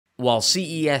While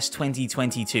CES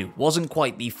 2022 wasn't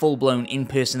quite the full-blown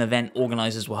in-person event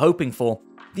organizers were hoping for,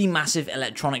 the massive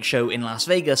electronics show in Las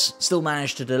Vegas still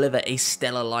managed to deliver a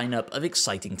stellar lineup of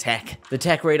exciting tech. The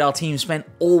TechRadar team spent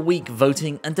all week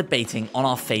voting and debating on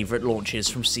our favorite launches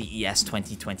from CES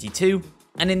 2022,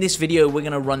 and in this video we're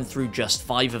going to run through just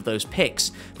 5 of those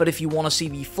picks, but if you want to see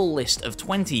the full list of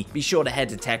 20, be sure to head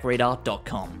to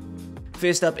TechRadar.com.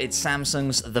 First up, it's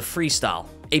Samsung's the Freestyle,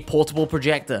 a portable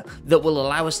projector that will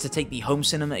allow us to take the home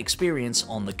cinema experience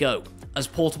on the go. As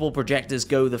portable projectors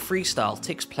go, the Freestyle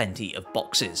ticks plenty of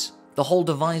boxes. The whole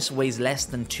device weighs less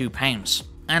than 2 pounds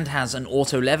and has an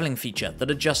auto leveling feature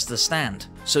that adjusts the stand,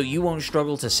 so you won't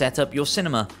struggle to set up your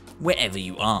cinema wherever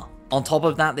you are. On top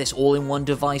of that, this all-in-one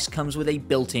device comes with a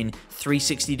built-in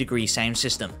 360-degree sound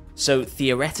system, so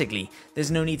theoretically,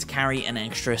 there's no need to carry an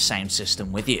extra sound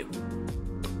system with you.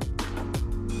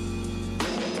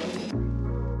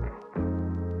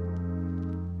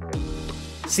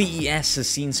 CES has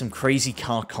seen some crazy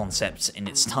car concepts in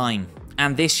its time,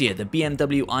 and this year the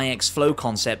BMW iX Flow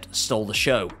concept stole the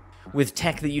show, with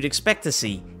tech that you'd expect to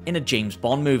see in a James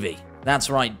Bond movie. That's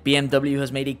right, BMW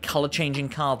has made a color-changing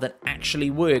car that actually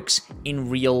works in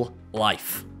real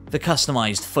life. The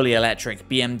customized, fully electric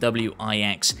BMW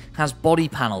iX has body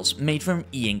panels made from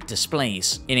e-ink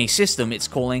displays, in a system it's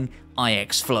calling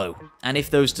iX Flow. And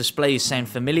if those displays sound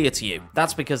familiar to you,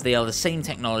 that's because they are the same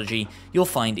technology you'll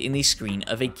find in the screen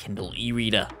of a Kindle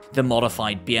e-reader. The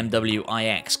modified BMW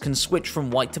iX can switch from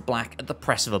white to black at the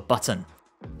press of a button.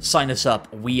 Sign us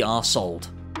up, we are sold.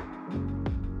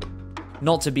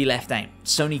 Not to be left out,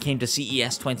 Sony came to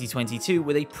CES 2022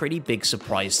 with a pretty big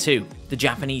surprise too. The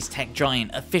Japanese tech giant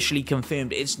officially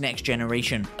confirmed its next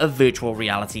generation of virtual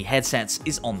reality headsets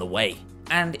is on the way,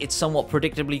 and it's somewhat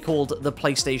predictably called the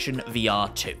PlayStation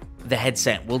VR 2. The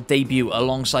headset will debut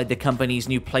alongside the company's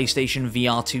new PlayStation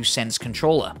VR 2 Sense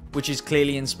controller, which is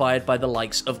clearly inspired by the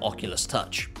likes of Oculus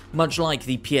Touch. Much like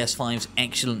the PS5's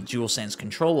excellent DualSense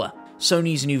controller,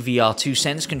 Sony's new VR 2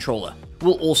 Sense controller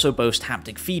will also boast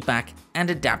haptic feedback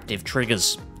and adaptive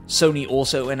triggers. Sony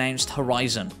also announced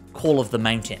Horizon: Call of the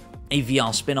Mountain, a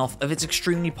VR spin-off of its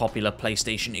extremely popular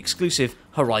PlayStation exclusive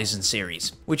Horizon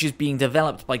series, which is being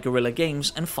developed by Guerrilla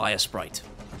Games and Firesprite.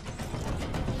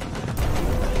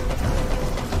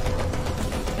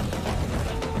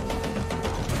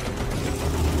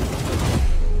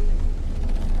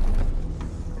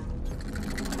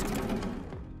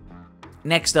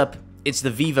 Next up, it's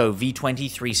the Vivo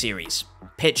V23 series.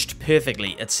 Pitched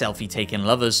perfectly at selfie-taken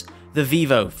lovers, the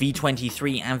Vivo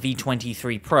V23 and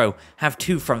V23 Pro have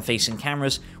 2 front-facing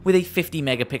cameras with a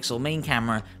 50-megapixel main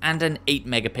camera and an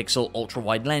 8-megapixel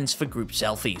ultra-wide lens for group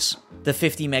selfies. The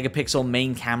 50-megapixel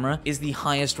main camera is the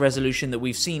highest resolution that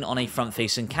we've seen on a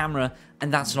front-facing camera,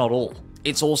 and that's not all.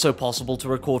 It's also possible to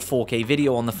record 4K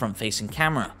video on the front-facing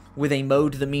camera, with a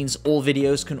mode that means all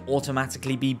videos can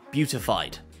automatically be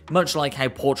beautified, much like how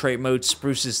portrait mode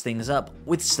spruces things up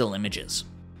with still images.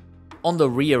 On the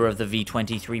rear of the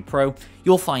V23 Pro,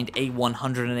 you'll find a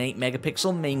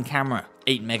 108-megapixel main camera,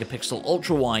 8-megapixel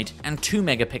ultra-wide, and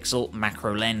 2-megapixel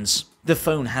macro lens. The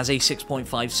phone has a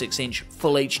 6.56-inch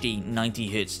Full HD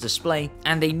 90Hz display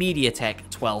and a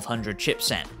MediaTek 1200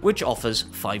 chipset, which offers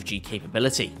 5G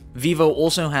capability. Vivo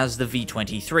also has the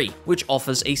V23, which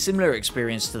offers a similar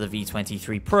experience to the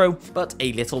V23 Pro, but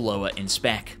a little lower in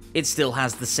spec. It still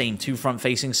has the same 2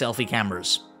 front-facing selfie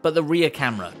cameras, but the rear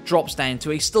camera drops down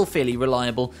to a still fairly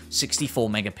reliable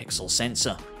 64-megapixel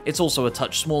sensor. It's also a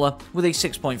touch smaller with a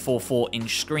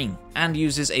 6.44-inch screen and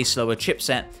uses a slower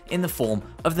chipset in the form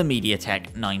of the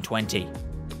MediaTek 920.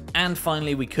 And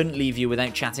finally, we couldn't leave you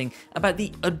without chatting about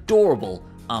the adorable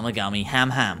Aragami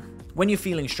Ham Ham. When you're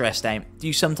feeling stressed out, do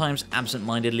you sometimes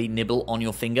absent-mindedly nibble on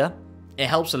your finger? It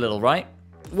helps a little, right?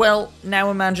 Well,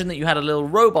 now imagine that you had a little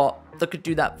robot that could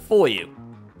do that for you.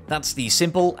 That's the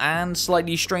simple and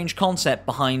slightly strange concept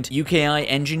behind UKI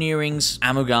Engineering's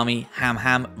Aragami Ham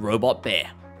Ham robot bear.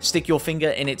 Stick your finger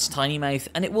in its tiny mouth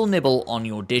and it will nibble on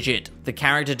your digit. The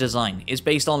character design is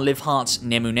based on Liv Hart's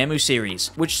Nemu Nemu series,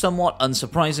 which somewhat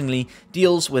unsurprisingly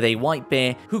deals with a white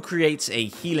bear who creates a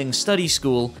healing study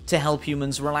school to help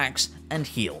humans relax and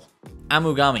heal.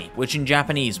 Aragami, which in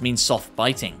Japanese means soft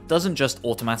biting, doesn't just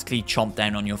automatically chomp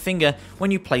down on your finger when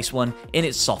you place one in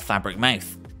its soft fabric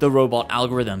mouth. The robot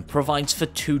algorithm provides for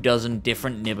 24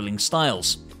 different nibbling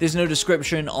styles. There's no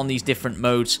description on these different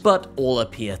modes, but all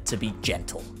appear to be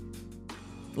gentle.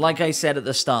 Like I said at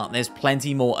the start, there's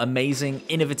plenty more amazing,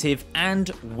 innovative,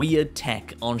 and weird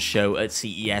tech on show at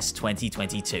CES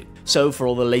 2022. So for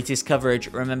all the latest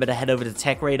coverage, remember to head over to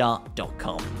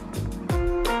TechRadar.com.